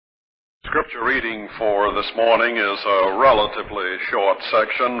Scripture reading for this morning is a relatively short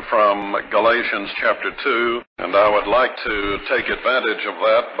section from Galatians chapter 2, and I would like to take advantage of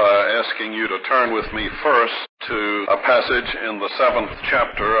that by asking you to turn with me first to a passage in the 7th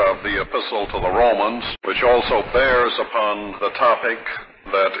chapter of the Epistle to the Romans, which also bears upon the topic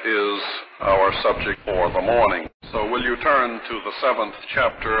that is our subject for the morning. So will you turn to the 7th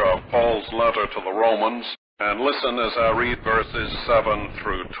chapter of Paul's letter to the Romans, and listen as I read verses 7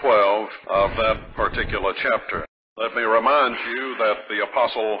 through 12 of that particular chapter. Let me remind you that the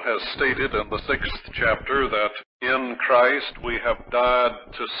apostle has stated in the 6th chapter that in Christ we have died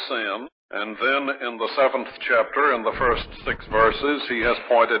to sin, and then in the 7th chapter, in the first 6 verses, he has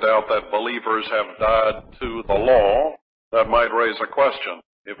pointed out that believers have died to the law. That might raise a question.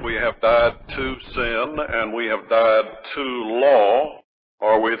 If we have died to sin and we have died to law,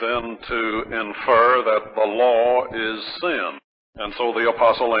 are we then to infer that the law is sin? And so the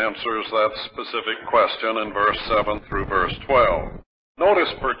apostle answers that specific question in verse 7 through verse 12.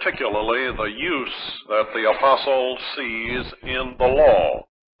 Notice particularly the use that the apostle sees in the law,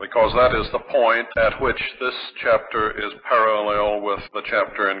 because that is the point at which this chapter is parallel with the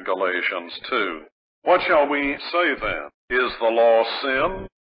chapter in Galatians 2. What shall we say then? Is the law sin?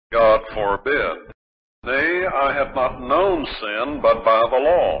 God forbid. Nay, I have not known sin but by the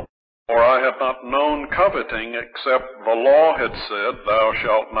law. For I have not known coveting except the law had said, Thou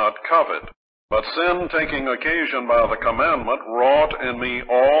shalt not covet. But sin, taking occasion by the commandment, wrought in me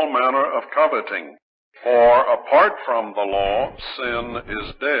all manner of coveting. For apart from the law, sin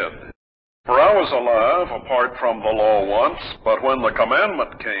is dead. For I was alive apart from the law once, but when the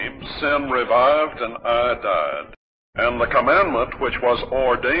commandment came, sin revived and I died. And the commandment which was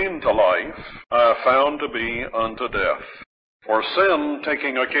ordained to life, I found to be unto death. For sin,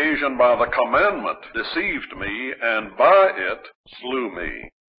 taking occasion by the commandment, deceived me, and by it slew me.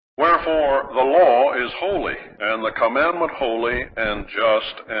 Wherefore the law is holy, and the commandment holy, and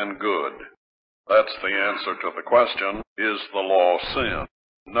just, and good. That's the answer to the question, is the law sin?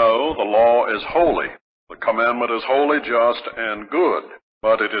 No, the law is holy. The commandment is holy, just, and good.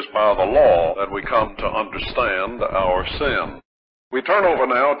 But it is by the law that we come to understand our sin. We turn over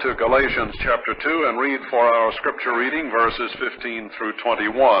now to Galatians chapter 2 and read for our scripture reading verses 15 through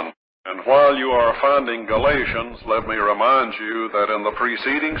 21. And while you are finding Galatians, let me remind you that in the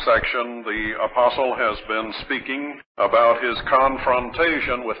preceding section, the apostle has been speaking about his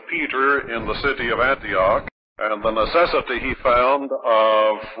confrontation with Peter in the city of Antioch, and the necessity he found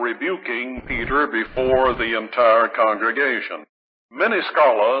of rebuking Peter before the entire congregation. Many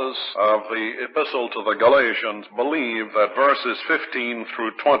scholars of the Epistle to the Galatians believe that verses 15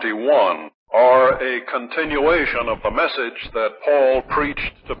 through 21 are a continuation of the message that Paul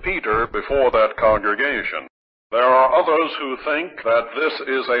preached to Peter before that congregation. There are others who think that this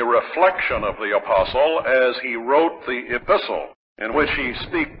is a reflection of the apostle as he wrote the epistle, in which he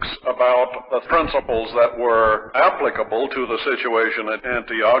speaks about the principles that were applicable to the situation at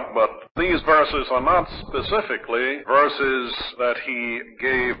Antioch, but these verses are not specifically verses that he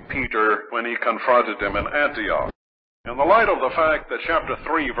gave Peter when he confronted him in Antioch. In the light of the fact that chapter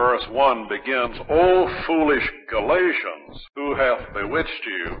 3, verse 1 begins, O foolish Galatians, who hath bewitched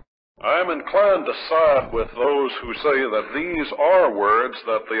you? I am inclined to side with those who say that these are words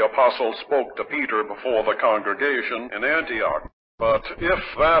that the apostle spoke to Peter before the congregation in Antioch. But if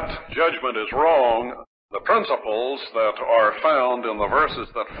that judgment is wrong, the principles that are found in the verses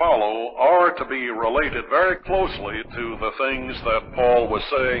that follow are to be related very closely to the things that Paul was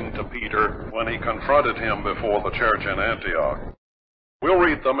saying to Peter when he confronted him before the church in Antioch. We'll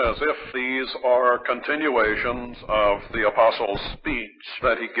read them as if these are continuations of the apostle's speech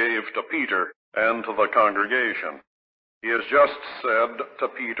that he gave to Peter and to the congregation. He has just said to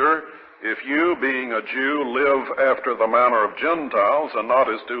Peter, if you, being a Jew, live after the manner of Gentiles and not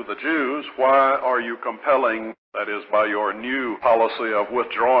as do the Jews, why are you compelling, that is, by your new policy of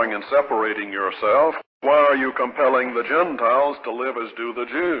withdrawing and separating yourself, why are you compelling the Gentiles to live as do the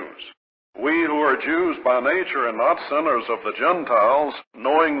Jews? We who are Jews by nature and not sinners of the Gentiles,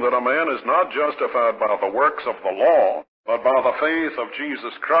 knowing that a man is not justified by the works of the law, but by the faith of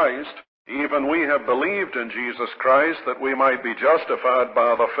Jesus Christ, even we have believed in Jesus Christ that we might be justified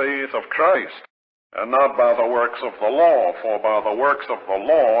by the faith of Christ, and not by the works of the law, for by the works of the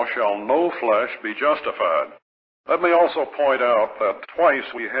law shall no flesh be justified. Let me also point out that twice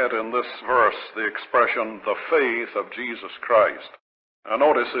we had in this verse the expression, the faith of Jesus Christ. Now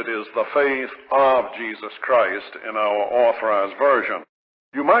notice it is the faith of Jesus Christ in our Authorized Version.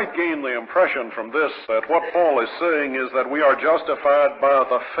 You might gain the impression from this that what Paul is saying is that we are justified by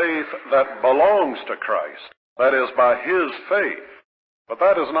the faith that belongs to Christ, that is, by his faith. But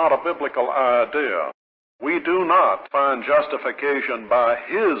that is not a biblical idea. We do not find justification by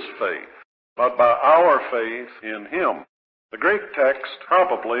his faith, but by our faith in him. The Greek text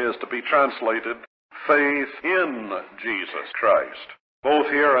probably is to be translated faith in Jesus Christ, both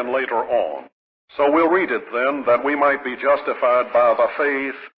here and later on. So we'll read it then, that we might be justified by the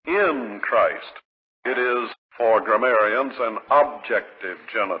faith in Christ. It is, for grammarians, an objective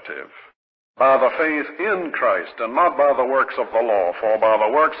genitive. By the faith in Christ, and not by the works of the law, for by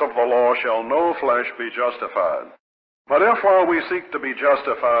the works of the law shall no flesh be justified. But if while we seek to be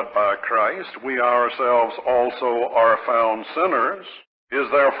justified by Christ, we ourselves also are found sinners, is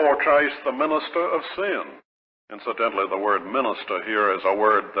therefore Christ the minister of sin? Incidentally, the word minister here is a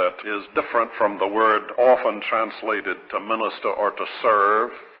word that is different from the word often translated to minister or to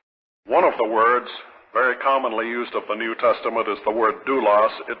serve. One of the words very commonly used of the New Testament is the word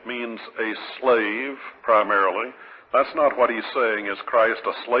doulos. It means a slave, primarily. That's not what he's saying, is Christ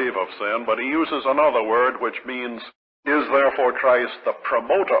a slave of sin, but he uses another word which means, is therefore Christ the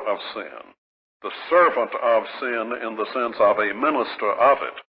promoter of sin, the servant of sin in the sense of a minister of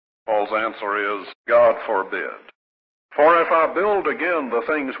it? Paul's answer is, God forbid. For if I build again the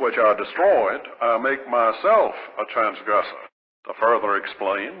things which are destroyed, I make myself a transgressor. To further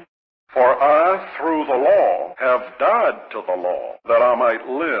explain, for I, through the law, have died to the law, that I might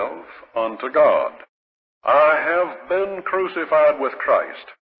live unto God. I have been crucified with Christ.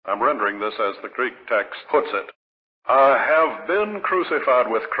 I'm rendering this as the Greek text puts it. I have been crucified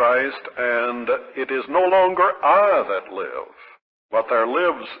with Christ, and it is no longer I that live, but there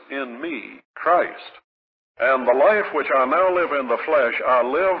lives in me Christ. And the life which I now live in the flesh, I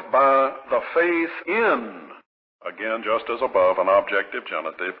live by the faith in, again just as above, an objective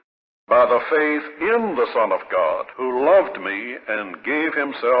genitive, by the faith in the Son of God, who loved me and gave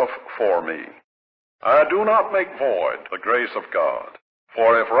himself for me. I do not make void the grace of God,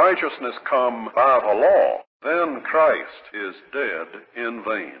 for if righteousness come by the law, then Christ is dead in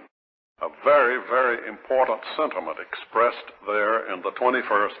vain. A very, very important sentiment expressed there in the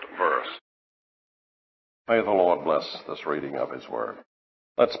 21st verse. May the Lord bless this reading of his word.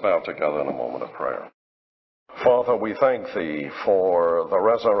 Let's bow together in a moment of prayer. Father, we thank thee for the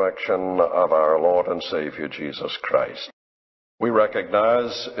resurrection of our Lord and Savior Jesus Christ. We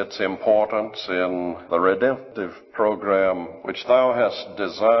recognize its importance in the redemptive program which thou hast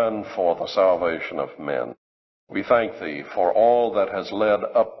designed for the salvation of men. We thank thee for all that has led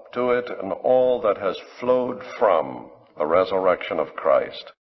up to it and all that has flowed from the resurrection of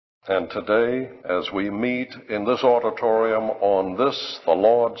Christ. And today, as we meet in this auditorium on this, the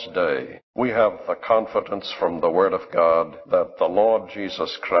Lord's Day, we have the confidence from the Word of God that the Lord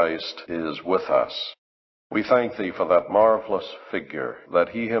Jesus Christ is with us. We thank thee for that marvelous figure that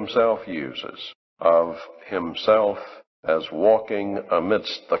he himself uses of himself as walking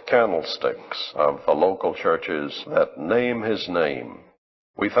amidst the candlesticks of the local churches that name his name.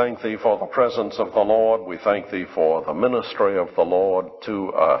 We thank thee for the presence of the Lord. We thank thee for the ministry of the Lord to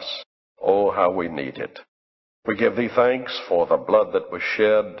us. Oh, how we need it. We give thee thanks for the blood that was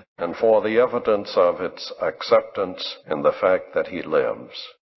shed and for the evidence of its acceptance in the fact that he lives.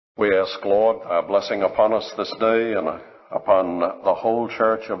 We ask, Lord, thy blessing upon us this day and upon the whole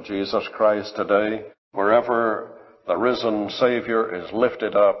church of Jesus Christ today. Wherever the risen Savior is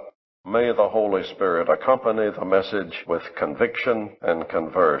lifted up, may the Holy Spirit accompany the message with conviction and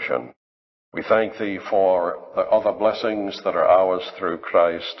conversion. We thank thee for the other blessings that are ours through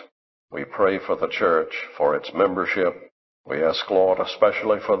Christ. We pray for the church, for its membership. We ask, Lord,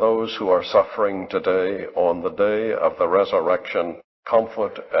 especially for those who are suffering today on the day of the resurrection,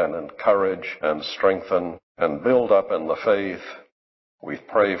 comfort and encourage and strengthen and build up in the faith. We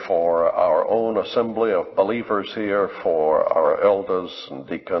pray for our own assembly of believers here, for our elders and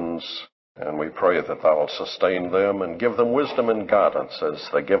deacons, and we pray that thou wilt sustain them and give them wisdom and guidance as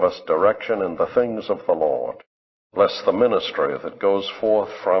they give us direction in the things of the Lord. Bless the ministry that goes forth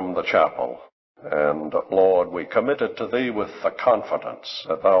from the chapel. And, Lord, we commit it to thee with the confidence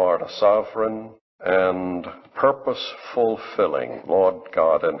that thou art a sovereign and purpose-fulfilling Lord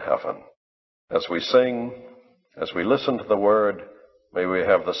God in heaven. As we sing, as we listen to the word, may we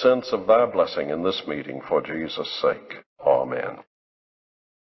have the sense of thy blessing in this meeting for Jesus' sake. Amen.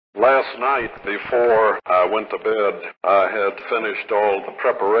 Last night, before I went to bed, I had finished all the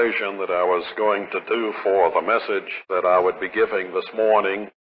preparation that I was going to do for the message that I would be giving this morning.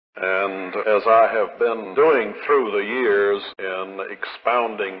 And as I have been doing through the years in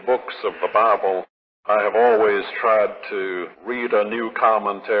expounding books of the Bible, I have always tried to read a new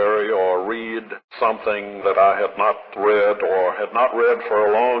commentary or read something that I had not read or had not read for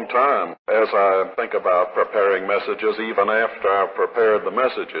a long time as I think about preparing messages, even after I've prepared the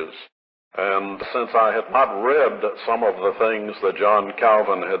messages. And since I had not read some of the things that John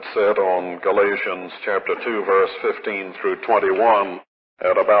Calvin had said on Galatians chapter 2, verse 15 through 21,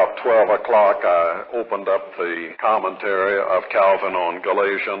 at about 12 o'clock I opened up the commentary of Calvin on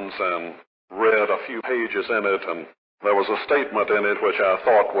Galatians and read a few pages in it, and there was a statement in it which I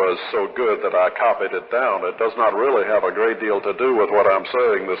thought was so good that I copied it down. It does not really have a great deal to do with what I'm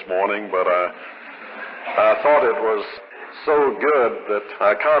saying this morning, but I thought it was so good that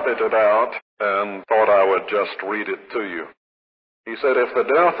I copied it out and thought I would just read it to you. He said, "If the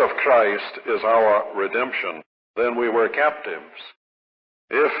death of Christ is our redemption, then we were captives.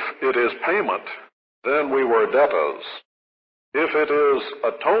 If it is payment, then we were debtors. If it is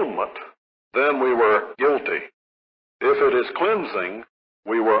atonement, then we were guilty. If it is cleansing,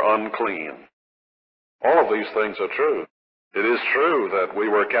 we were unclean." All of these things are true. It is true that we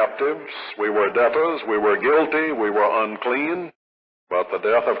were captives, we were debtors, we were guilty, we were unclean, but the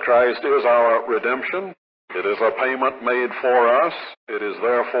death of Christ is our redemption. It is a payment made for us. It is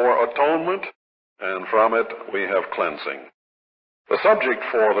therefore atonement, and from it we have cleansing. The subject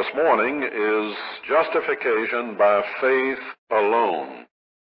for this morning is justification by faith alone.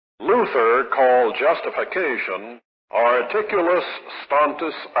 Luther called justification articulus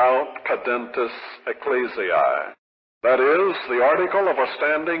stantis aut cadentis ecclesiae, that is, the article of a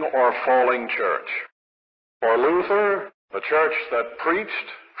standing or falling church. For Luther, the church that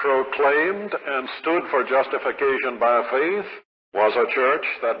preached, proclaimed, and stood for justification by faith was a church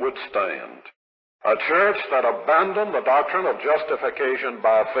that would stand. A church that abandoned the doctrine of justification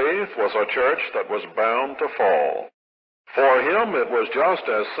by faith was a church that was bound to fall. For him, it was just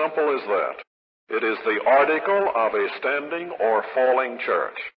as simple as that. It is the article of a standing or falling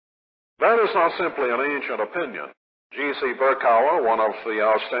church. That is not simply an ancient opinion. G.C. Berkouwer, one of the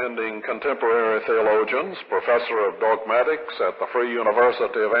outstanding contemporary theologians, professor of dogmatics at the Free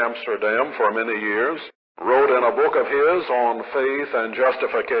University of Amsterdam for many years, wrote in a book of his on faith and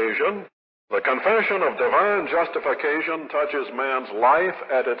justification, "The confession of divine justification touches man's life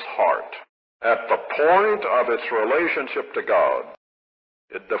at its heart, at the point of its relationship to God.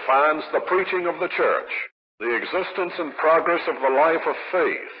 It defines the preaching of the church, the existence and progress of the life of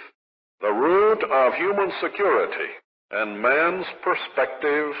faith, the root of human security, and man's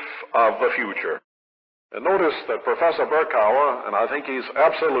perspective of the future." And notice that Professor Berkouwer, and I think he's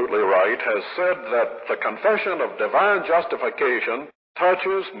absolutely right, has said that the confession of divine justification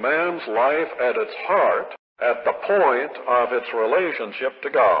touches man's life at its heart, at the point of its relationship to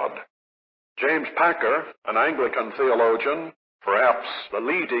God. James Packer, an Anglican theologian, perhaps the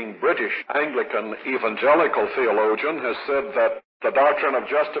leading British Anglican evangelical theologian, has said that the doctrine of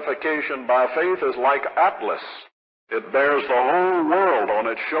justification by faith is like Atlas. It bears the whole world on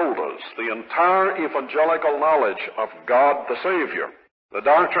its shoulders, the entire evangelical knowledge of God the Savior, the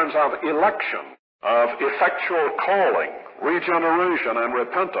doctrines of election, of effectual calling, regeneration and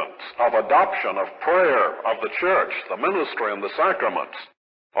repentance, of adoption, of prayer, of the church, the ministry, and the sacraments,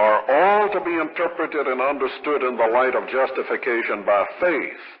 are all to be interpreted and understood in the light of justification by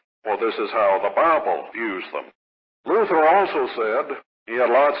faith, for this is how the Bible views them. Luther also said, he had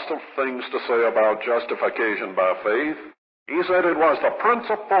lots of things to say about justification by faith. He said it was the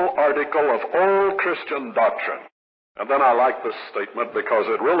principal article of all Christian doctrine. And then I like this statement because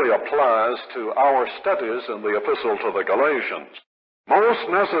it really applies to our studies in the Epistle to the Galatians. Most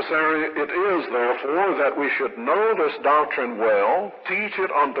necessary it is, therefore, that we should know this doctrine well, teach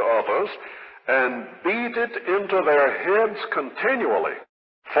it unto others, and beat it into their heads continually.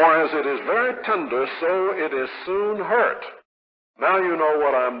 For as it is very tender, so it is soon hurt. Now you know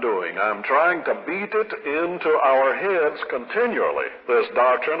what I'm doing. I'm trying to beat it into our heads continually, this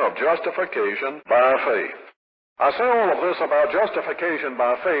doctrine of justification by faith. I say all of this about justification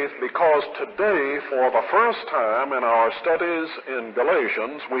by faith because today, for the first time in our studies in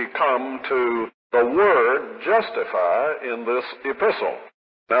Galatians, we come to the word justify in this epistle.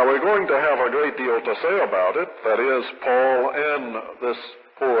 Now, we're going to have a great deal to say about it, that is, Paul and this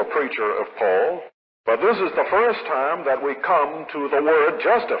poor preacher of Paul. But this is the first time that we come to the word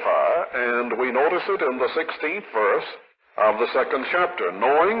justify, and we notice it in the 16th verse of the 2nd chapter,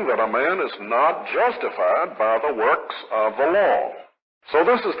 knowing that a man is not justified by the works of the law. So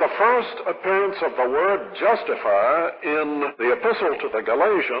this is the first appearance of the word justify in the epistle to the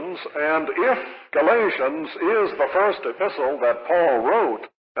Galatians, and if Galatians is the first epistle that Paul wrote,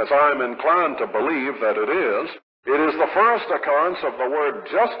 as I'm inclined to believe that it is, It is the first occurrence of the word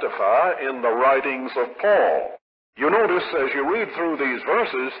justify in the writings of Paul. You notice as you read through these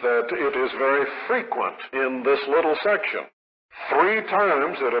verses that it is very frequent in this little section. 3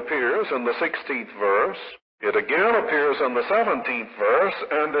 times it appears in the 16th verse. It again appears in the 17th verse,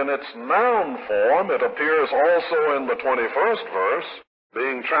 and in its noun form it appears also in the 21st verse,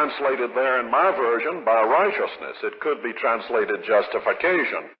 being translated there in my version by righteousness. It could be translated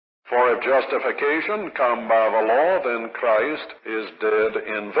justification. For if justification come by the law, then Christ is dead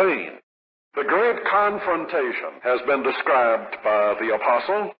in vain. The great confrontation has been described by the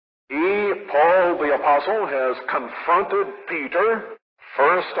apostle. Paul the apostle, has confronted Peter,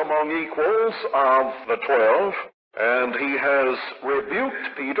 first among equals of the 12, and he has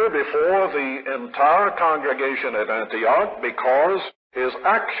rebuked Peter before the entire congregation at Antioch because his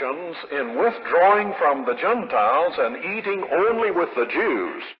actions in withdrawing from the Gentiles and eating only with the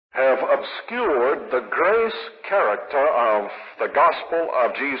Jews have obscured the grace character of the gospel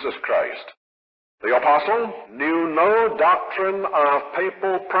of Jesus Christ. The apostle knew no doctrine of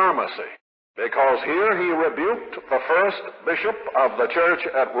papal primacy, because here he rebuked the first bishop of the church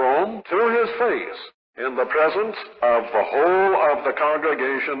at Rome to his face in the presence of the whole of the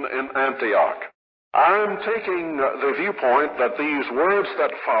congregation in Antioch. I'm taking the viewpoint that these words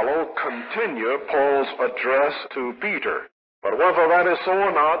that follow continue Paul's address to Peter. But whether that is so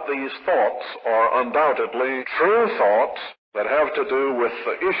or not, these thoughts are undoubtedly true thoughts that have to do with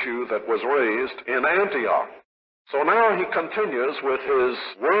the issue that was raised in Antioch. So now he continues with his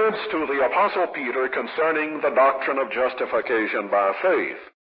words to the Apostle Peter concerning the doctrine of justification by faith.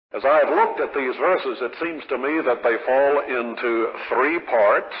 As I have looked at these verses, it seems to me that they fall into 3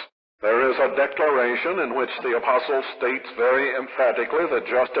 parts. There is a declaration in which the apostle states very emphatically that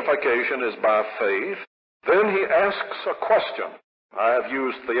justification is by faith. Then he asks a question. I have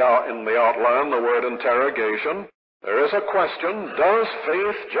used in the outline the word interrogation. There is a question: does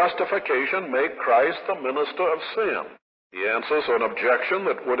faith justification make Christ the minister of sin? He answers an objection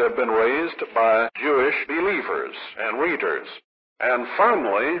that would have been raised by Jewish believers and readers. And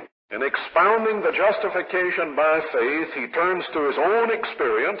finally, in expounding the justification by faith, he turns to his own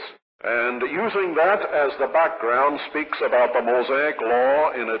experience, and using that as the background, speaks about the Mosaic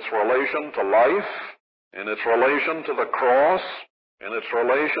law in its relation to life, in its relation to the cross, in its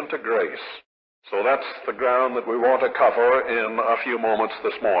relation to grace. So that's the ground that we want to cover in a few moments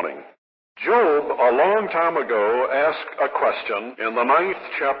this morning. Job, a long time ago, asked a question in the 9th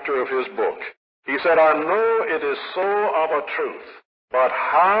chapter of his book. He said, "I know it is so of a truth, but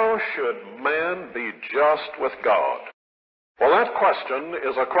how should man be just with God?" Well, that question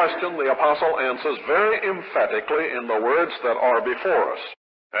is a question the apostle answers very emphatically in the words that are before us.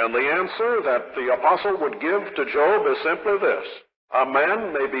 And the answer that the apostle would give to Job is simply this: a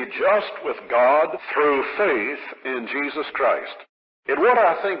man may be just with God through faith in Jesus Christ. It would,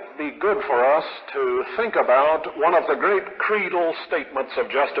 I think, be good for us to think about one of the great creedal statements of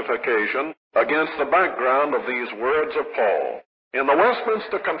justification against the background of these words of Paul. In the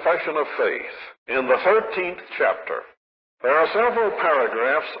Westminster Confession of Faith, in the 13th chapter, there are several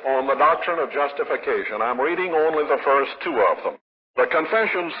paragraphs on the doctrine of justification. I'm reading only the first 2 of them. The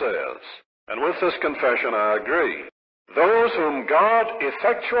confession says, and with this confession I agree, "Those whom God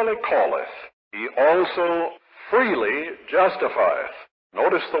effectually calleth, he also freely justifieth."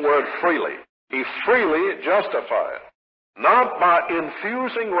 Notice the word freely. He freely justifieth, not by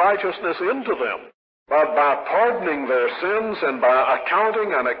infusing righteousness into them, but by pardoning their sins and by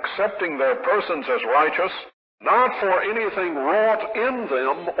accounting and accepting their persons as righteous, not for anything wrought in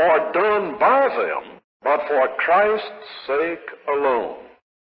them or done by them, but for Christ's sake alone.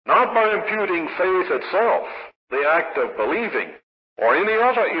 Not by imputing faith itself, the act of believing, or any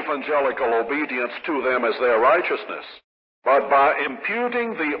other evangelical obedience to them as their righteousness, but by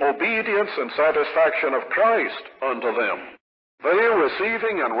imputing the obedience and satisfaction of Christ unto them, they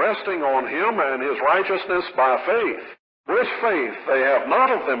receiving and resting on him and his righteousness by faith, which faith they have not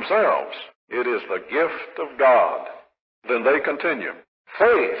of themselves, it is the gift of God. Then they continue,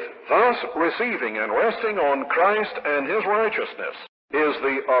 faith, thus receiving and resting on Christ and his righteousness, is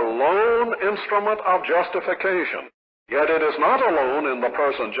the alone instrument of justification. Yet it is not alone in the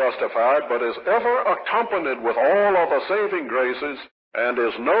person justified, but is ever accompanied with all other saving graces, and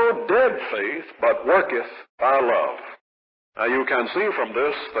is no dead faith, but worketh by love. Now you can see from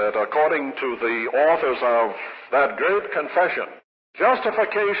this that according to the authors of that great confession,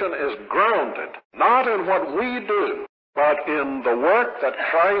 justification is grounded not in what we do, but in the work that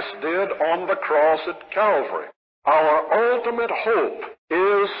Christ did on the cross at Calvary. Our ultimate hope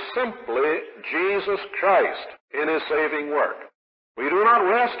is simply Jesus Christ in his saving work. We do not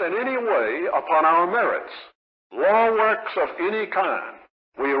rest in any way upon our merits. law works of any kind.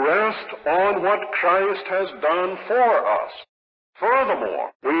 We rest on what Christ has done for us.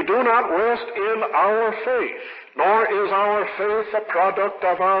 Furthermore, we do not rest in our faith, nor is our faith a product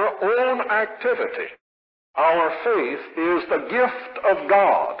of our own activity. Our faith is the gift of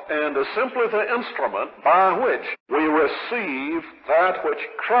God and is simply the instrument by which we receive that which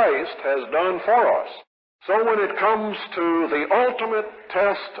Christ has done for us. So when it comes to the ultimate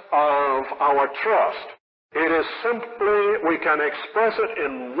test of our trust, it is simply, we can express it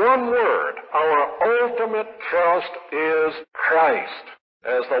in one word. Our ultimate trust is Christ,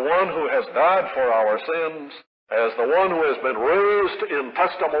 as the one who has died for our sins, as the one who has been raised in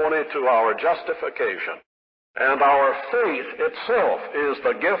testimony to our justification. And our faith itself is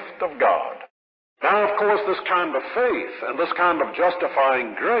the gift of God. Now, of course, this kind of faith and this kind of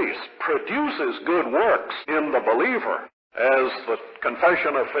justifying grace produces good works in the believer, as the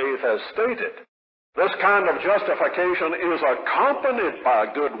Confession of Faith has stated. This kind of justification is accompanied by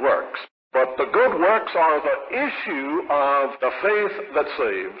good works, but the good works are the issue of the faith that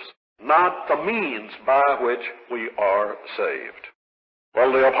saves, not the means by which we are saved.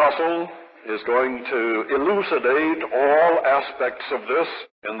 Well, the apostle is going to elucidate all aspects of this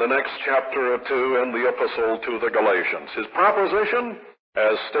in the next chapter or two in the epistle to the Galatians. His proposition,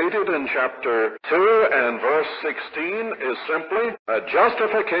 as stated in chapter 2 and verse 16, is simply that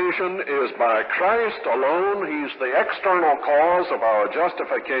justification is by Christ alone. He's the external cause of our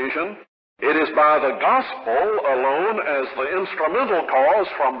justification. It is by the gospel alone as the instrumental cause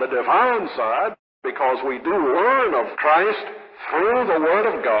from the divine side, because we do learn of Christ through the Word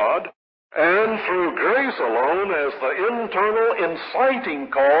of God, and through grace alone as the internal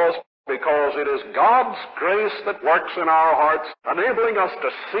inciting cause, because it is God's grace that works in our hearts, enabling us to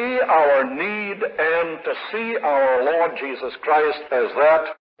see our need and to see our Lord Jesus Christ as that,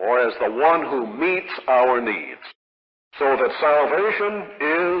 or as the one who meets our needs. So that salvation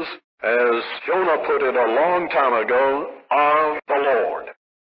is, as Jonah put it a long time ago, of the Lord.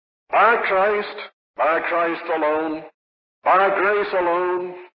 By Christ alone, by grace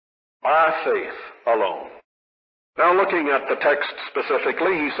alone, by faith alone. Now, looking at the text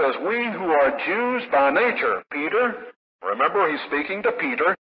specifically, he says, we who are Jews by nature, Peter, remember he's speaking to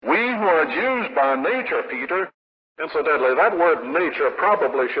Peter, we who are Jews by nature, Peter, incidentally, that word nature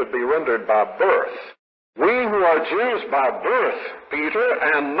probably should be rendered by birth. We who are Jews by birth, Peter,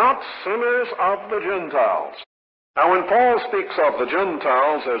 and not sinners of the Gentiles. Now, when Paul speaks of the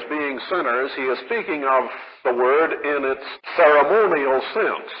Gentiles as being sinners, he is speaking of the word in its ceremonial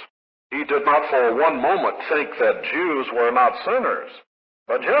sense. He did not for one moment think that Jews were not sinners.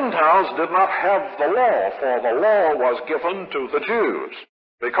 But Gentiles did not have the law, for the law was given to the Jews.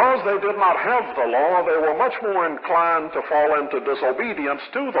 Because they did not have the law, they were much more inclined to fall into disobedience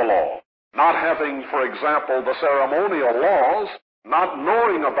to the law. Not having, for example, the ceremonial laws, not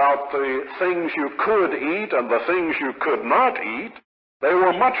knowing about the things you could eat and the things you could not eat, they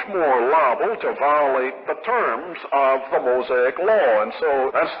were much more liable to violate the terms of the Mosaic law. And so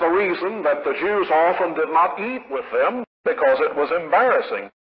that's the reason that the Jews often did not eat with them, because it was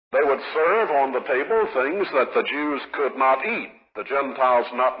embarrassing. They would serve on the table things that the Jews could not eat, the Gentiles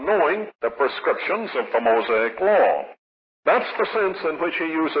not knowing the prescriptions of the Mosaic law. That's the sense in which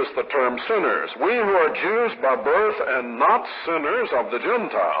he uses the term sinners. We who are Jews by birth and not sinners of the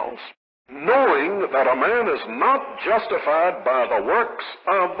Gentiles, knowing that a man is not justified by the works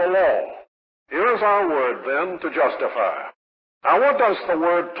of the law. Here's our word then, to justify. Now, what does the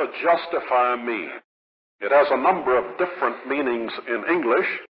word to justify mean? It has a number of different meanings in English.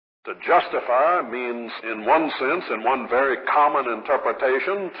 To justify means, in one sense, in one very common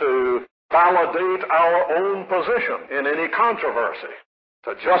interpretation, to validate our own position in any controversy.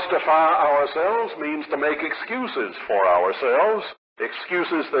 To justify ourselves means to make excuses for ourselves,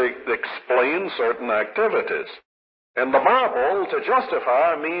 excuses that explain certain activities. In the Bible, to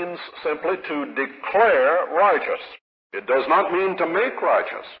justify means simply to declare righteous. It does not mean to make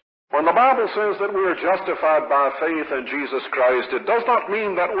righteous. When the Bible says that we are justified by faith in Jesus Christ, it does not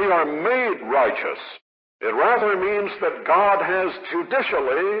mean that we are made righteous. It rather means that God has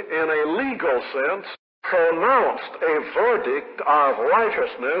judicially, in a legal sense, pronounced a verdict of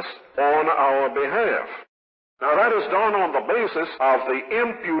righteousness on our behalf. Now, that is done on the basis of the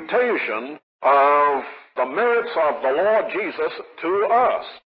imputation of the merits of the Lord Jesus to us.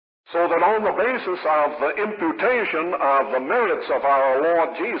 So that on the basis of the imputation of the merits of our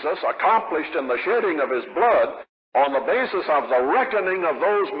Lord Jesus accomplished in the shedding of his blood, on the basis of the reckoning of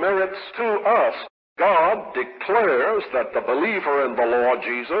those merits to us, God declares that the believer in the Lord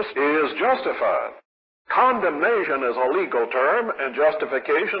Jesus is justified. Condemnation is a legal term, and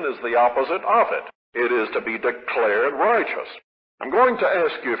justification is the opposite of it. It is to be declared righteous. I'm going to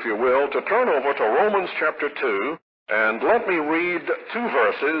ask you, if you will, to turn over to Romans chapter 2, and let me read 2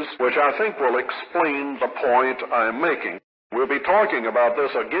 verses which I think will explain the point I'm making. We'll be talking about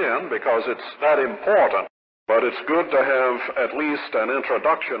this again because it's that important, but it's good to have at least an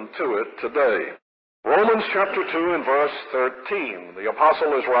introduction to it today. Romans chapter 2 and verse 13, the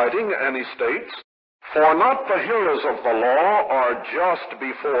apostle is writing, and he states, "For not the hearers of the law are just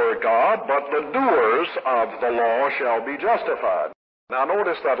before God, but the doers of the law shall be justified." Now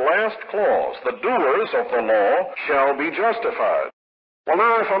notice that last clause, the doers of the law shall be justified. Well,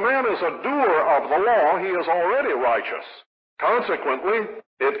 now, if a man is a doer of the law, he is already righteous. Consequently,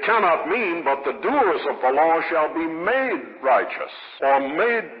 it cannot mean, but the doers of the law shall be made righteous or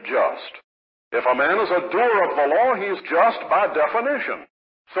made just. If a man is a doer of the law, he is just by definition.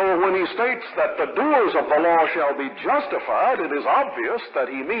 So when he states that the doers of the law shall be justified, it is obvious that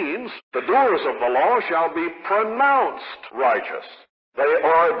he means the doers of the law shall be pronounced righteous. They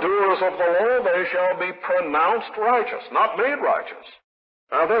are doers of the law, they shall be pronounced righteous, not made righteous.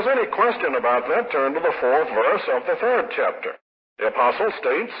 Now, if there's any question about that, turn to the 4th verse of the 3rd chapter. The apostle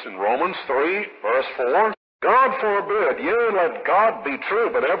states in Romans 3, verse 4, "God forbid, yea, let God be true,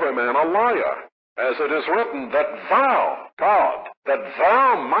 but every man a liar. As it is written, that thou, God, that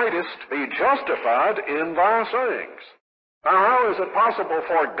thou mightest be justified in thy sayings." Now, how is it possible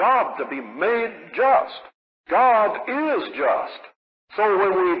for God to be made just? God is just. So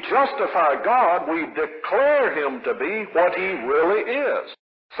when we justify God, we declare him to be what he really is.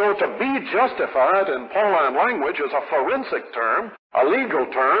 So to be justified in Pauline language is a forensic term, a legal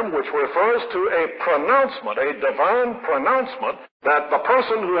term, which refers to a pronouncement, a divine pronouncement, that the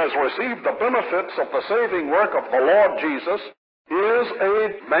person who has received the benefits of the saving work of the Lord Jesus is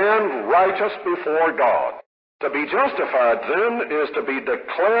a man righteous before God. To be justified, then, is to be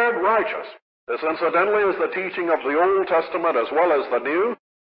declared righteous. This, incidentally, is the teaching of the Old Testament as well as the New.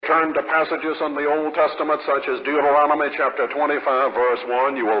 Turn to passages in the Old Testament, such as Deuteronomy chapter 25, verse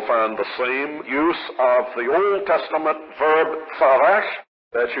 1. You will find the same use of the Old Testament verb tharach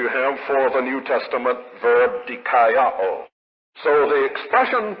that you have for the New Testament verb dikaiao. So the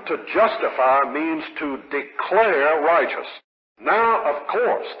expression to justify means to declare righteous. Now, of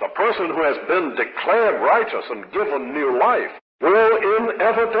course, the person who has been declared righteous and given new life will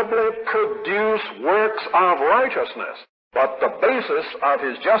inevitably produce works of righteousness. But the basis of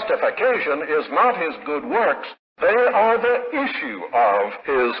his justification is not his good works. They are the issue of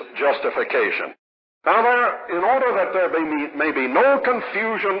his justification. Now, in order that there may be no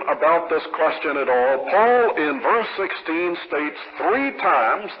confusion about this question at all, Paul in verse 16 states 3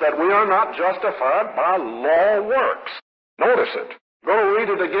 times that we are not justified by law works. Notice it. I'm going to read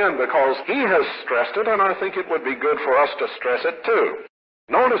it again because he has stressed it, and I think it would be good for us to stress it too.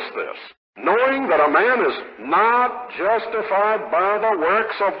 Notice this. Knowing that a man is not justified by the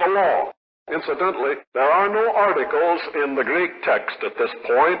works of the law. Incidentally, there are no articles in the Greek text at this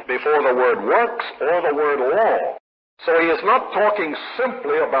point before the word works or the word law. So he is not talking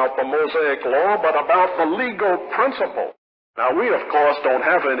simply about the Mosaic law, but about the legal principle. Now, we, of course, don't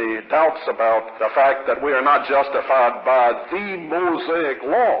have any doubts about the fact that we are not justified by the Mosaic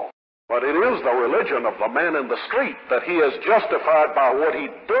law. But it is the religion of the man in the street that he is justified by what he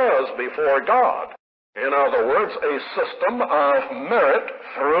does before God. In other words, a system of merit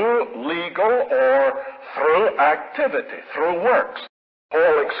through legal or through activity, through works.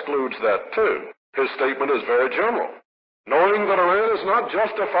 Paul excludes that too. His statement is very general. Knowing that a man is not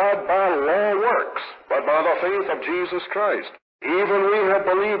justified by law works, but by the faith of Jesus Christ. Even we have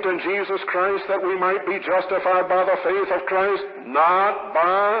believed in Jesus Christ that we might be justified by the faith of Christ, not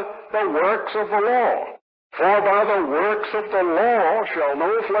by the works of the law. For by the works of the law shall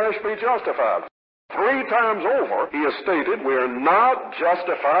no flesh be justified. 3 times over he has stated we are not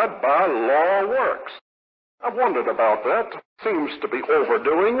justified by law works. I've wondered about that. Seems to be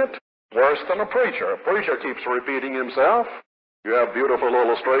overdoing it. Worse than a preacher. A preacher keeps repeating himself. You have beautiful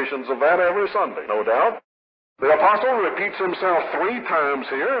illustrations of that every Sunday, no doubt. The apostle repeats himself 3 times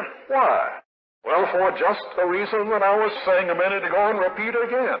here. Why? Well, for just the reason that I was saying a minute ago and repeat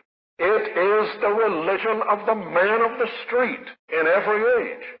again. It is the religion of the man of the street in every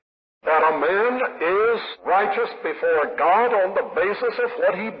age. That a man is righteous before God on the basis of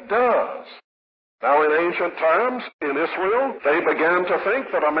what he does. Now, in ancient times, in Israel, they began to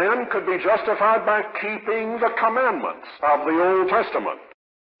think that a man could be justified by keeping the commandments of the Old Testament.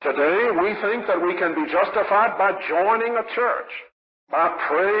 Today, we think that we can be justified by joining a church, by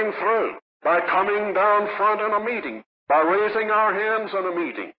praying through, by coming down front in a meeting, by raising our hands in a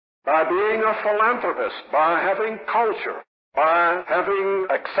meeting, by being a philanthropist, by having culture, by having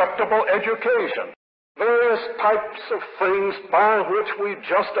acceptable education, various types of things by which we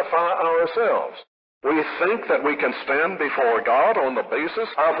justify ourselves. We think that we can stand before God on the basis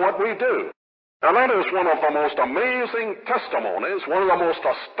of what we do. Now, that is one of the most amazing testimonies, one of the most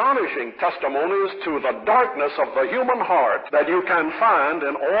astonishing testimonies to the darkness of the human heart that you can find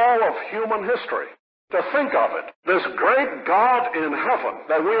in all of human history. To think of it, this great God in heaven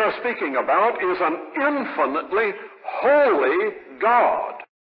that we are speaking about is an infinitely holy God.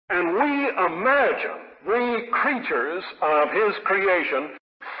 And we imagine, we creatures of His creation,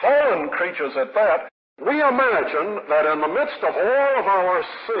 fallen creatures at that, we imagine that in the midst of all of our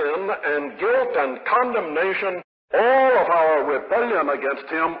sin and guilt and condemnation, all of our rebellion against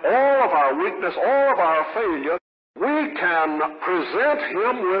Him, all of our weakness, all of our failure, we can present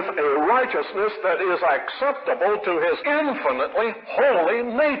Him with a righteousness that is acceptable to His infinitely holy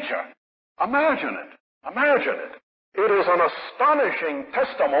nature. Imagine it. Imagine it. It is an astonishing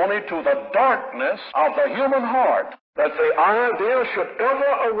testimony to the darkness of the human heart that the idea should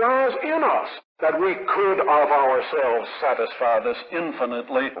ever arise in us that we could of ourselves satisfy this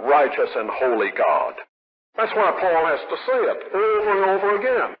infinitely righteous and holy God. That's why Paul has to say it over and over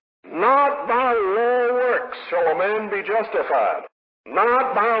again. Not by law works shall a man be justified.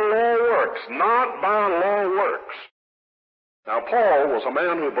 Not by law works. Not by law works. Now, Paul was a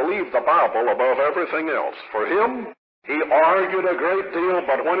man who believed the Bible above everything else. For him, he argued a great deal,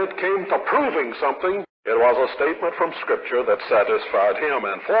 but when it came to proving something, it was a statement from Scripture that satisfied him,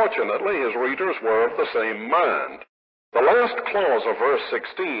 and fortunately his readers were of the same mind. The last clause of verse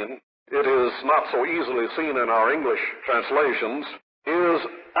 16, it is not so easily seen in our English translations, is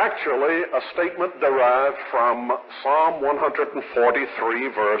actually a statement derived from Psalm 143,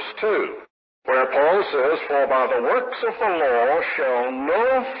 verse 2, where Paul says, "For by the works of the law shall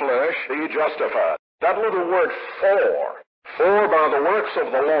no flesh be justified." That little word for by the works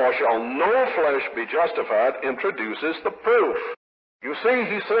of the law shall no flesh be justified, introduces the proof. You see,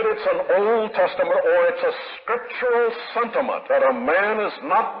 he said it's an Old Testament or it's a scriptural sentiment that a man is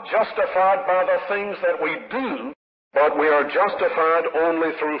not justified by the things that we do, but we are justified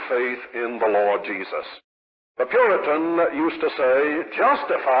only through faith in the Lord Jesus. The Puritan used to say,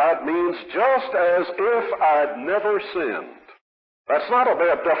 justified means just as if I'd never sinned. That's not a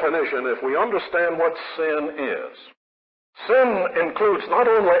bad definition if we understand what sin is. Sin includes not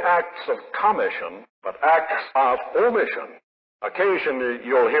only acts of commission, but acts of omission. Occasionally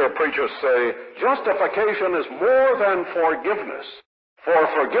you'll hear preachers say, justification is more than forgiveness, for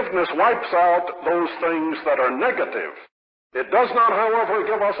forgiveness wipes out those things that are negative. It does not, however,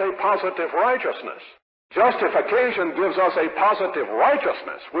 give us a positive righteousness. Justification gives us a positive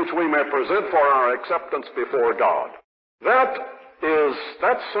righteousness, which we may present for our acceptance before God. That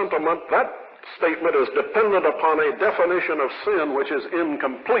sentiment, that statement is dependent upon a definition of sin which is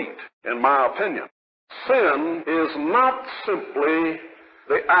incomplete, in my opinion. Sin is not simply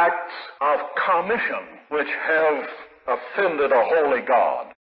the acts of commission which have offended a holy God.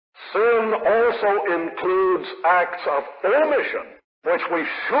 Sin also includes acts of omission which we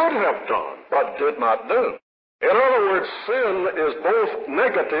should have done but did not do. In other words, sin is both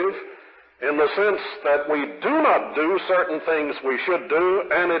negative in the sense that we do not do certain things we should do,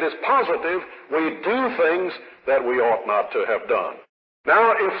 and it is positive we do things that we ought not to have done.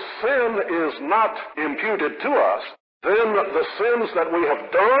 Now, if sin is not imputed to us, then the sins that we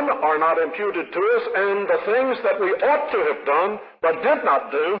have done are not imputed to us, and the things that we ought to have done but did not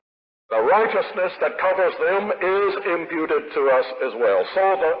do, the righteousness that covers them is imputed to us as well.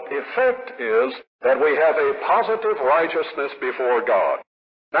 So the effect is that we have a positive righteousness before God.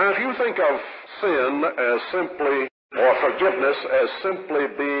 Now, if you think of sin as simply, or forgiveness as simply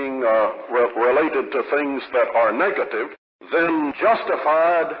being related to things that are negative, then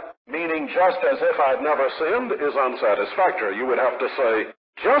justified, meaning just as if I'd never sinned, is unsatisfactory. You would have to say,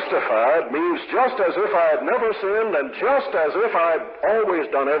 justified means just as if I had never sinned and just as if I'd always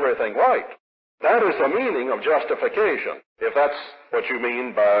done everything right. That is the meaning of justification, if that's what you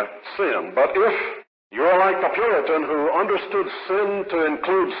mean by sin. But if you're like the Puritan who understood sin to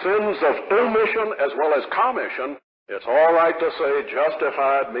include sins of omission as well as commission, it's all right to say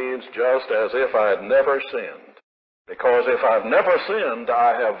justified means just as if I had never sinned. Because if I've never sinned,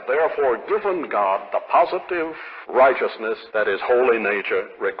 I have therefore given God the positive righteousness that His holy nature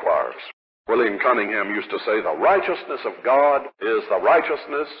requires. William Cunningham used to say, the righteousness of God is the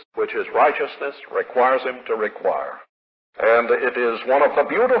righteousness which His righteousness requires Him to require. And it is one of the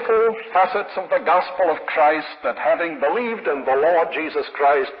beautiful facets of the gospel of Christ that having believed in the Lord Jesus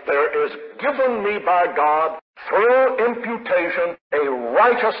Christ, there is given me by God through imputation a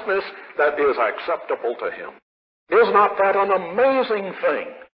righteousness that is acceptable to Him. Is not that an amazing thing?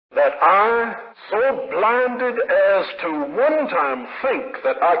 that I, so blinded as to one time think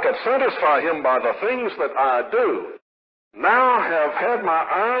that I could satisfy him by the things that I do, now have had my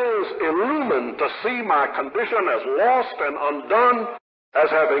eyes illumined to see my condition as lost and undone, as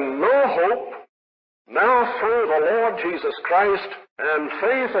having no hope. Now through the Lord Jesus Christ and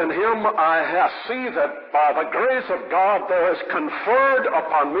faith in him, I see that by the grace of God there is conferred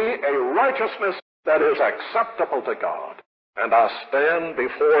upon me a righteousness that is acceptable to God. And I stand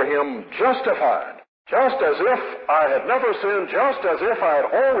before him justified, just as if I had never sinned, just as if I had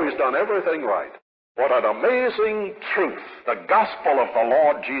always done everything right. What an amazing truth the gospel of the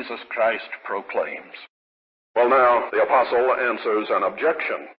Lord Jesus Christ proclaims. Well, now, the apostle answers an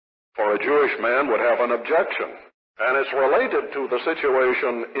objection. For a Jewish man would have an objection, and it's related to the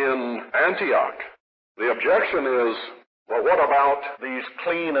situation in Antioch. The objection is, well, what about these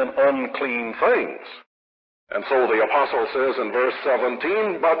clean and unclean things? And so the apostle says in verse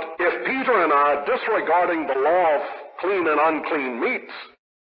 17, but if Peter and I, disregarding the law of clean and unclean meats,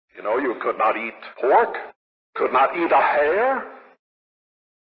 you could not eat pork, could not eat a hare.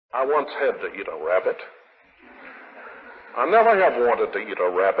 I once had to eat a rabbit. I never have wanted to eat a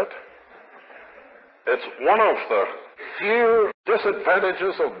rabbit. It's one of the few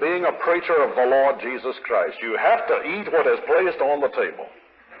disadvantages of being a preacher of the Lord Jesus Christ. You have to eat what is placed on the table.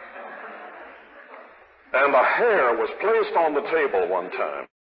 And a hare was placed on the table one time.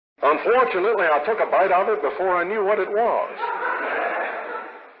 Unfortunately, I took a bite of it before I knew what it was.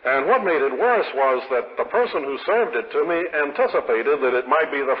 And what made it worse was that the person who served it to me anticipated that it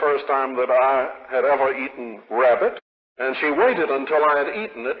might be the first time that I had ever eaten rabbit, and she waited until I had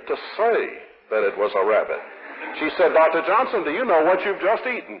eaten it to say that it was a rabbit. She said, Dr. Johnson, do you know what you've just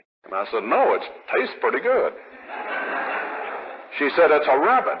eaten? And I said, no, it tastes pretty good. She said, it's a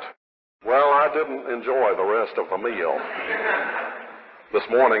rabbit. Well, I didn't enjoy the rest of the meal. This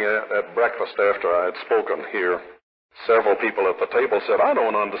morning at breakfast after I had spoken here, several people at the table said, I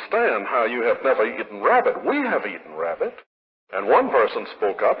don't understand how you have never eaten rabbit. We have eaten rabbit. And one person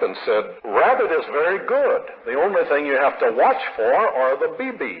spoke up and said, rabbit is very good. The only thing you have to watch for are the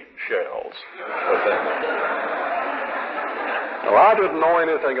BB shells. Well, I didn't know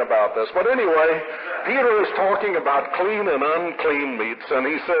anything about this. But anyway, Peter is talking about clean and unclean meats, and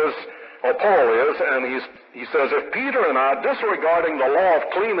he says, Paul is, and he says, if Peter and I, disregarding the law of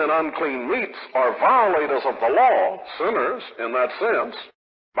clean and unclean meats, are violators of the law, sinners in that sense,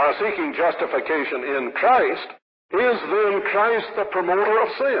 by seeking justification in Christ, is then Christ the promoter of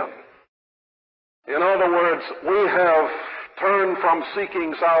sin? In other words, we have turned from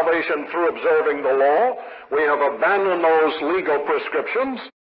seeking salvation through observing the law. We have abandoned those legal prescriptions.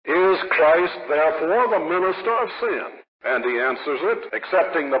 Is Christ, therefore, the minister of sin? And he answers it,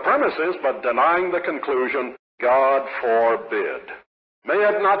 accepting the premises, but denying the conclusion, God forbid. May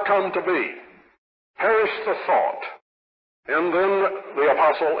it not come to be. Perish the thought. And then the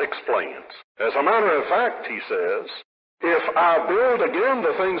apostle explains. As a matter of fact, he says, if I build again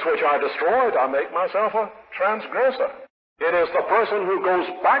the things which I destroyed, I make myself a transgressor. It is the person who goes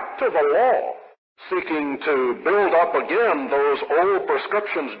back to the law, seeking to build up again those old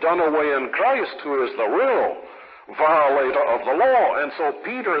prescriptions done away in Christ, who is the real violator of the law. And so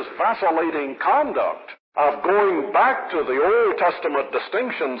Peter's vacillating conduct of going back to the Old Testament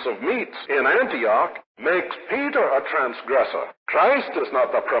distinctions of meats in Antioch makes Peter a transgressor. Christ is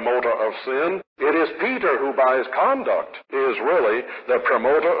not the promoter of sin. It is Peter who by his conduct is really the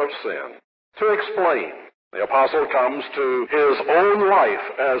promoter of sin. To explain, the apostle comes to his own life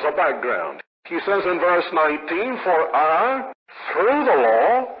as a background. He says in verse 19, for I, through the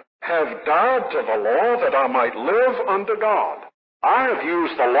law, have died to the law that I might live unto God. I have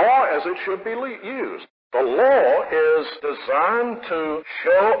used the law as it should be used. The law is designed to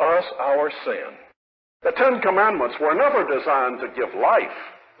show us our sin. The Ten Commandments were never designed to give life.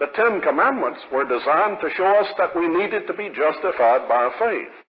 The Ten Commandments were designed to show us that we needed to be justified by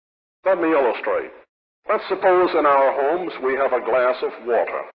faith. Let me illustrate. Let's suppose in our homes we have a glass of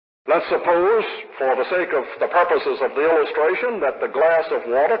water. Let's suppose, for the sake of the purposes of the illustration, that the glass of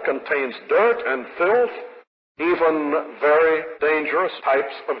water contains dirt and filth, even very dangerous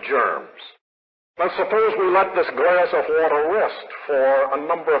types of germs. Let's suppose we let this glass of water rest for a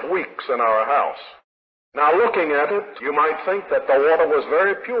number of weeks in our house. Now, looking at it, you might think that the water was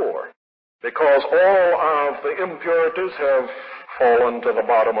very pure, because all of the impurities have fallen to the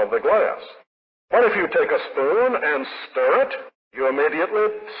bottom of the glass. But if you take a spoon and stir it, you immediately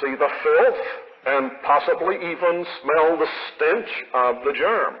see the filth and possibly even smell the stench of the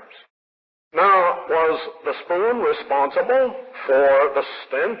germs. Now, was the spoon responsible for the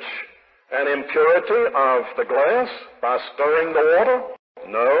stench and impurity of the glass by stirring the water?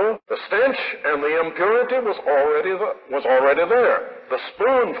 No, the stench and the impurity was already there. The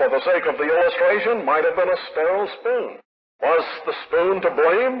spoon, for the sake of the illustration, might have been a sterile spoon. Was the spoon to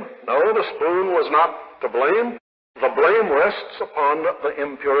blame? No, the spoon was not to blame. The blame rests upon the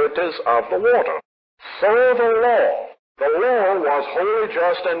impurities of the water. So the law was wholly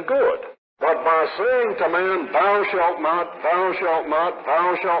just and good. But by saying to man, thou shalt not, thou shalt not,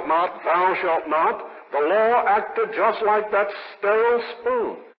 thou shalt not, thou shalt not, the law acted just like that sterile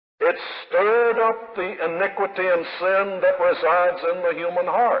spoon. It stirred up the iniquity and sin that resides in the human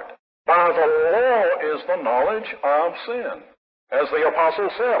heart. By the law is the knowledge of sin. As the apostle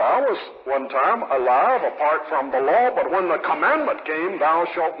said, I was one time alive apart from the law, but when the commandment came, thou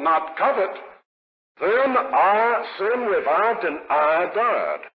shalt not covet, then sin revived and I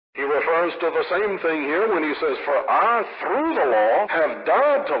died. He refers to the same thing here when he says, for I, through the law, have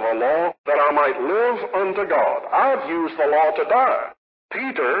died to the law that I might live unto God. I've used the law to die.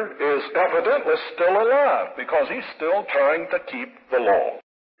 Peter is evidently still alive because he's still trying to keep the law.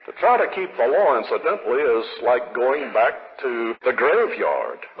 To try to keep the law, incidentally, is like going back to the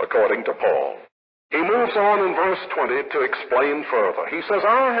graveyard, according to Paul. He moves on in verse 20 to explain further. He says,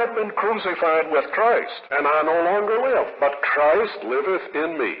 I have been crucified with Christ, and I no longer live, but Christ liveth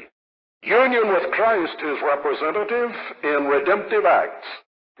in me. Union with Christ, his representative in redemptive acts,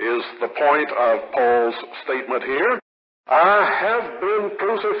 is the point of Paul's statement here. I have been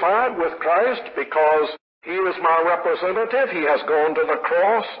crucified with Christ because he is my representative. He has gone to the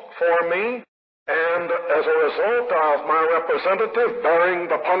cross for me. And as a result of my representative bearing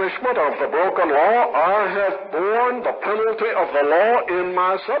the punishment of the broken law, I have borne the penalty of the law in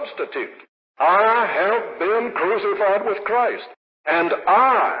my substitute. I have been crucified with Christ. And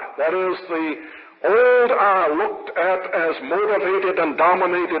I, that is the old I looked at as motivated and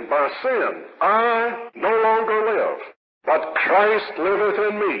dominated by sin, I no longer live, but Christ liveth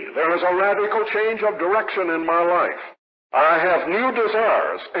in me. There is a radical change of direction in my life. I have new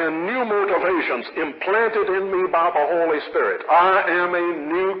desires and new motivations implanted in me by the Holy Spirit. I am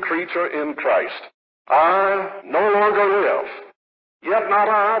a new creature in Christ. I no longer live, yet not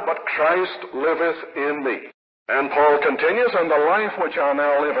I, but Christ liveth in me. And Paul continues, and the life which I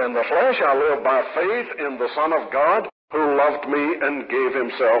now live in the flesh, I live by faith in the Son of God, who loved me and gave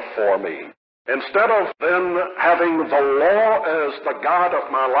himself for me. Instead of then having the law as the God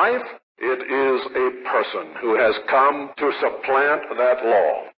of my life, it is a person who has come to supplant that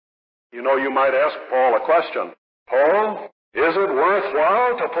law. You know, you might ask Paul a question. Paul, is it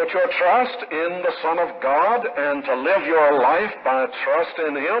worthwhile to put your trust in the Son of God and to live your life by trust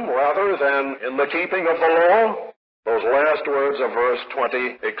in him rather than in the keeping of the law? Those last words of verse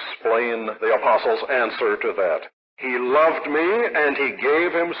 20 explain the apostle's answer to that. He loved me and he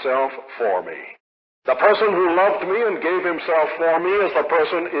gave himself for me. The person who loved me and gave himself for me is the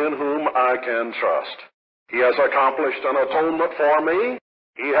person in whom I can trust. He has accomplished an atonement for me.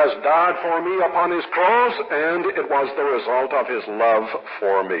 He has died for me upon his cross, and it was the result of his love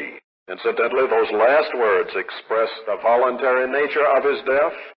for me. Incidentally, those last words express the voluntary nature of his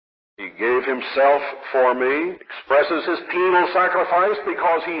death. He gave himself for me, expresses his penal sacrifice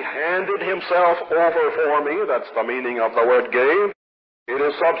because he handed himself over for me. That's the meaning of the word gave. It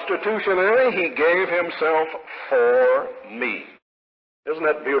is substitutionary. He gave himself for me. Isn't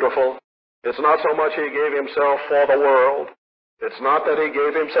that beautiful? It's not so much he gave himself for the world. It's not that he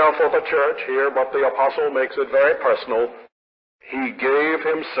gave himself for the church here, but the apostle makes it very personal. He gave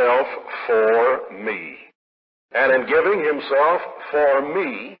himself for me. And in giving himself for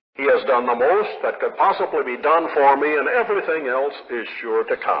me, he has done the most that could possibly be done for me, and everything else is sure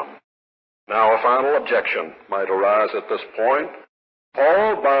to come. Now, a final objection might arise at this point.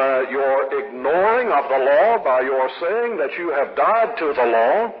 Paul, by your ignoring of the law, by your saying that you have died to the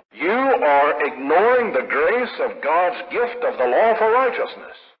law, you are ignoring the grace of God's gift of the law for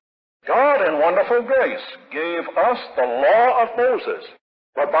righteousness. God, in wonderful grace, gave us the law of Moses.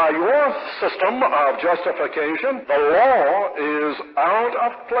 But by your system of justification, the law is out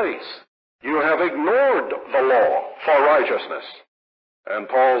of place. You have ignored the law for righteousness. And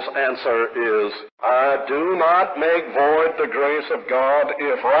Paul's answer is, I do not make void the grace of God.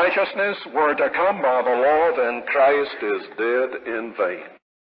 If righteousness were to come by the law, then Christ is dead in vain.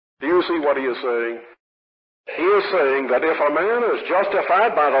 Do you see what he is saying? He is saying that if a man is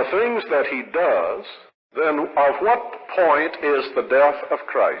justified by the things that he does, then of what point is the death of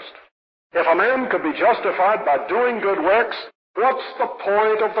Christ? If a man could be justified by doing good works, what's the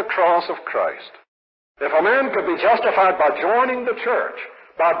point of the cross of Christ? If a man could be justified by joining the church,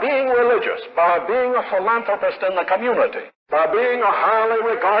 by being religious, by being a philanthropist in the community, by being a highly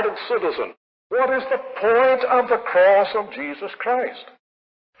regarded citizen, what is the point of the cross of Jesus Christ?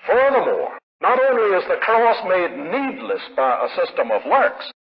 Furthermore, not only is the cross made needless by a system of works,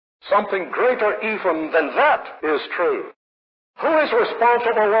 something greater even than that is true. Who is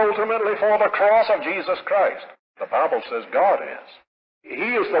responsible ultimately for the cross of Jesus Christ? The Bible says God is.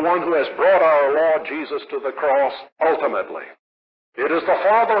 He is the one who has brought our Lord Jesus to the cross ultimately. It is the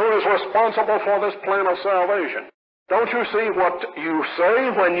Father who is responsible for this plan of salvation. Don't you see what you say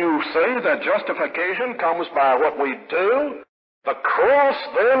when you say that justification comes by what we do? The cross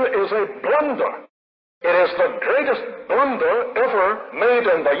then is a blunder. It is the greatest blunder ever made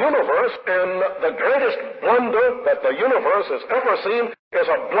in the universe, and the greatest blunder that the universe has ever seen is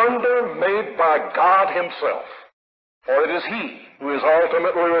a blunder made by God himself. For it is he who is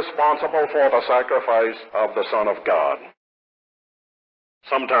ultimately responsible for the sacrifice of the Son of God.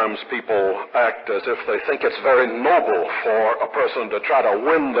 Sometimes people act as if they think it's very noble for a person to try to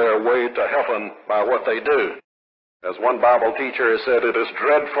win their way to heaven by what they do. As one Bible teacher has said, it is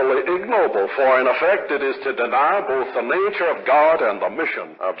dreadfully ignoble, for in effect it is to deny both the nature of God and the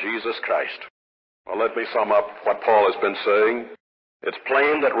mission of Jesus Christ. Well, let me sum up what Paul has been saying. It's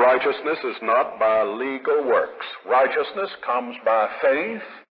plain that righteousness is not by legal works. Righteousness comes by faith,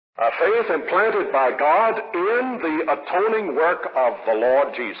 a faith implanted by God in the atoning work of the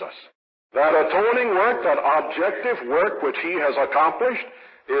Lord Jesus. That atoning work, that objective work which he has accomplished,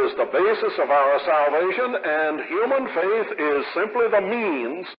 is the basis of our salvation, and human faith is simply the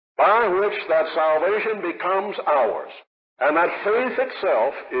means by which that salvation becomes ours. And that faith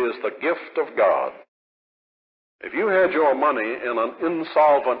itself is the gift of God. If you had your money in an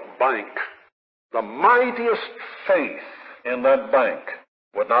insolvent bank, the mightiest faith in that bank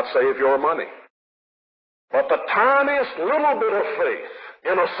would not save your money. But the tiniest little bit of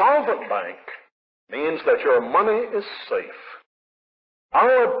faith in a solvent bank means that your money is safe.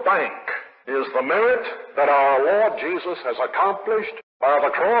 Our bank is the merit that our Lord Jesus has accomplished by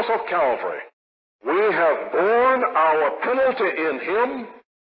the cross of Calvary. We have borne our penalty in him,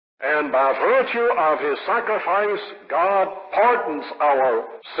 and by virtue of his sacrifice, God pardons our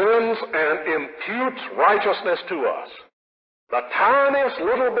sins and imputes righteousness to us. The tiniest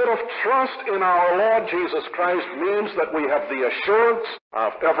little bit of trust in our Lord Jesus Christ means that we have the assurance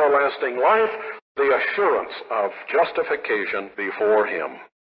of everlasting life, the assurance of justification before him.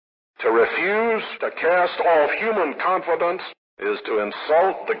 To refuse to cast off human confidence is to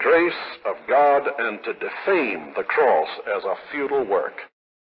insult the grace of God and to defame the cross as a futile work.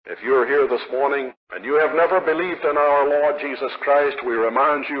 If you're here this morning and you have never believed in our Lord Jesus Christ, we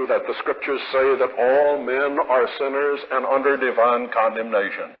remind you that the Scriptures say that all men are sinners and under divine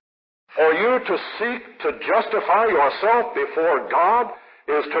condemnation. For you to seek to justify yourself before God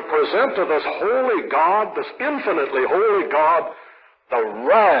is to present to this holy God, this infinitely holy God, the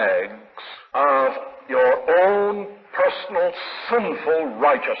rags of your own personal sinful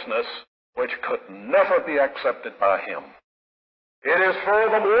righteousness, which could never be accepted by him. It is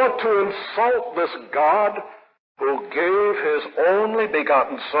furthermore to insult this God who gave his only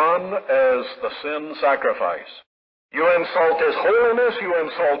begotten Son as the sin sacrifice. You insult his holiness, you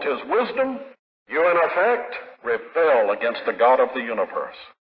insult his wisdom, you in effect rebel against the God of the universe.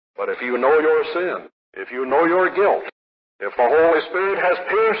 But if you know your sin, if you know your guilt, if the Holy Spirit has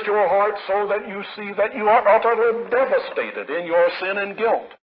pierced your heart so that you see that you are utterly devastated in your sin and guilt,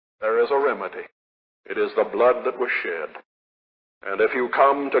 there is a remedy. It is the blood that was shed. And if you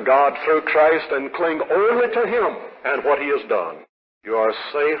come to God through Christ and cling only to him and what he has done, you are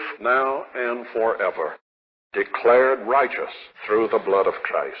safe now and forever, declared righteous through the blood of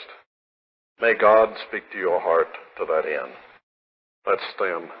Christ. May God speak to your heart to that end. Let's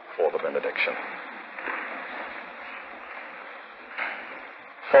stand for the benediction.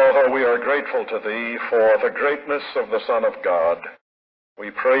 Father, we are grateful to thee for the greatness of the Son of God. We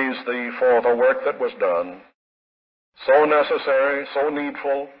praise thee for the work that was done, so necessary, so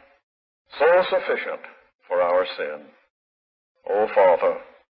needful, so sufficient for our sin. O Father,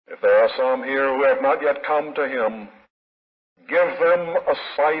 if there are some here who have not yet come to him, give them a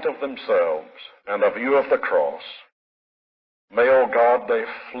sight of themselves and a view of the cross. May, O God, they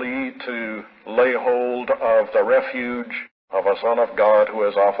flee to lay hold of the refuge of a Son of God who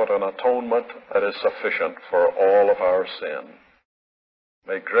has offered an atonement that is sufficient for all of our sin.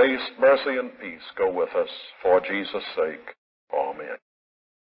 May grace, mercy, and peace go with us for Jesus' sake. Amen.